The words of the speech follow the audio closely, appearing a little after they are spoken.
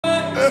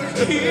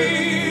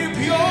Keep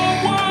your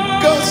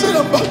word. God said,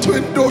 I'm about to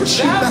endorse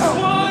you That's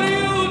now. what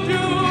you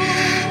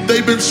do.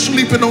 They've been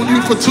sleeping on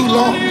you for too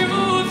long.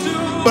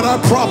 But I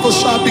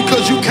prophesy,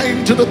 because you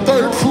came to the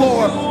 3rd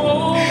floor,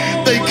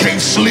 they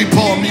can't sleep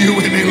on you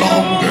any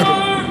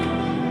longer.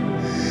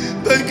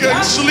 They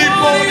can't sleep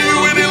on you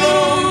any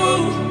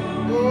longer.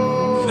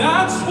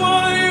 That's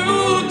what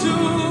you do.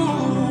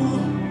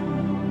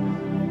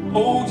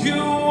 Oh,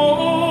 you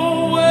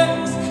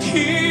always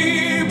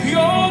keep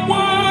your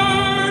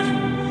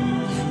word.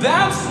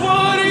 That's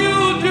what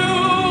you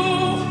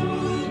do.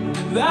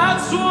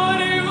 That's what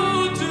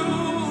you do.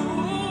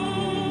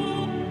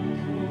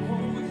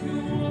 Oh,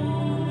 you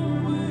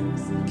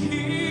always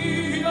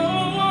keep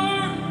your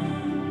word.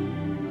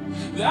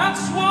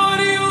 That's what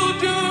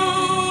you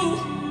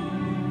do.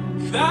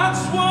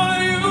 That's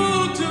what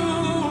you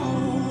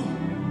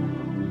do.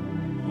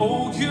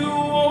 Oh, you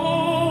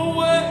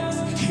always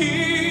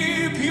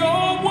keep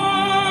your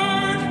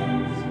word.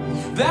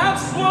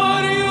 That's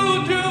what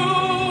you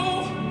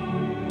do.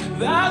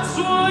 That's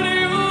what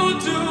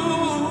you do.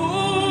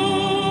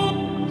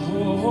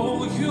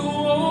 Oh, you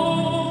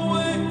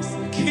always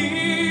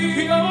keep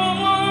your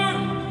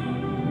word.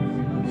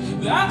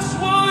 That's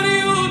what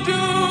you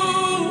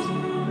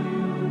do.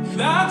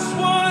 That's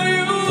what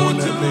you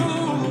Point at me.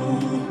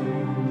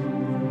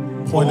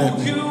 Point at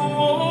me. You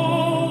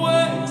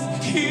always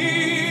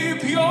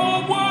keep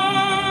your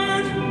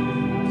word.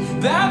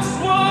 That's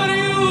what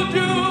you do.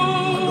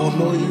 I don't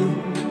know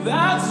you,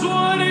 That's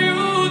what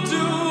you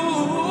do.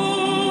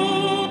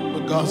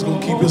 but God's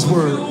gonna keep his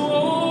word. You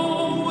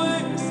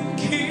always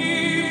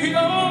keep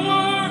your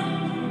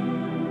word.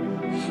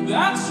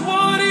 That's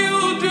what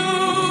you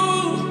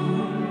do.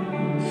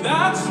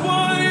 That's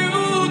what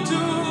you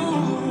do.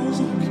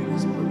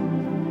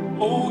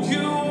 Oh,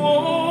 you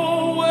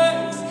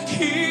always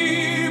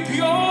keep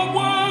your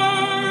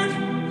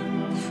word.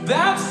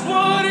 That's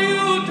what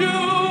you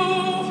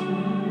do.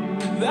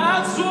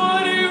 That's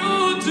what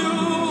you do.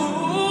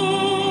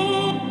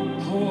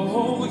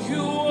 Oh,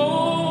 you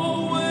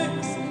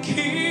always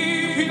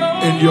keep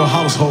your In your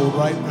household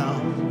right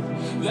now,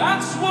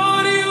 That's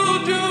what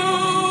you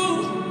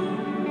do.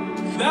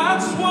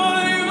 That's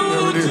what you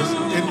there it do. is.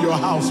 In your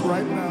house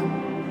right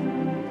now.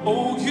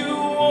 Oh, you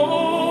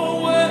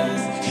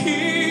always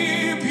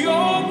keep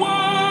your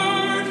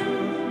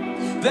word.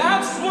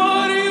 That's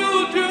what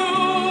you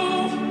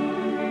do.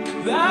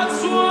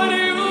 That's what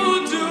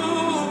you do.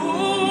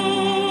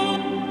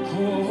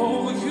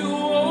 Oh, you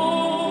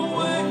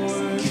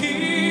always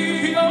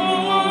keep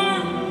your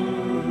word.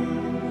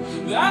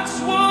 That's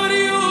what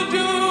you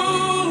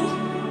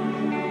do.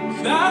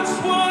 That's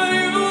what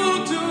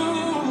you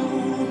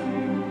do.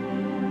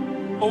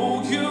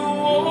 Oh, you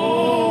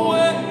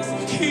always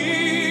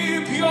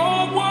keep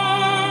your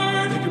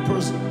word. Make it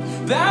personal.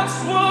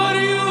 That's what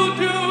you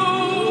do.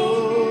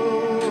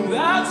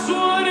 That's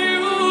what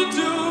you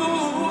do.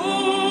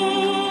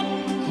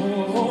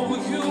 Oh,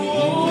 you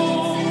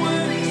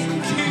always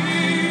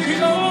keep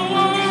your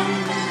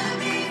word.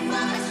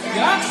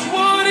 That's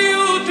what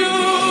you do.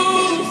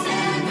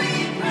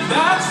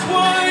 That's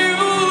what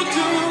you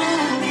do.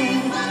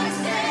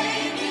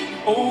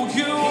 Oh,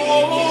 you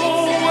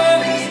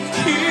always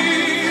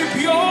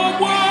keep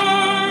your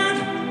word.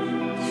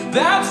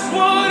 That's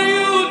what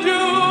you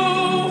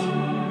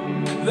do.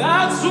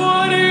 That's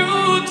what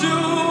you do.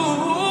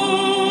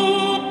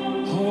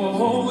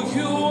 Oh,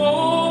 you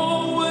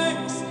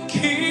always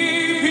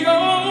keep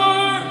your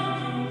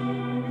word.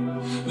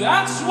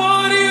 That's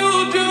what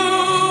you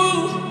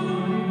do.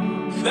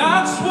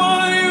 That's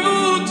what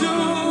you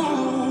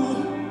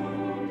do.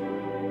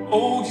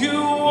 Oh,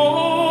 you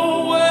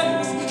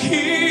always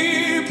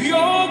keep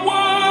your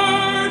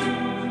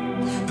word.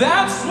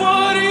 That's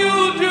what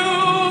you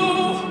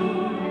do.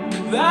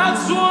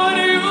 That's what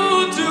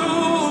you do.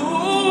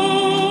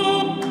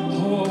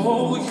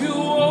 Oh, you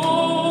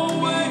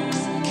always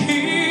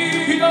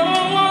keep your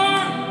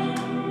word.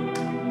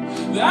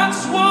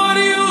 That's what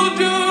you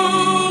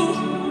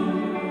do.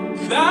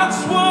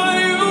 That's what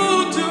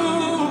you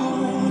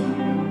do.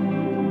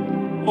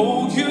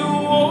 Oh, you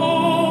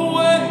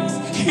always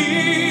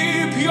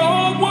keep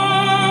your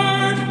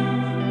word.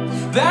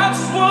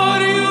 That's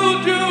what you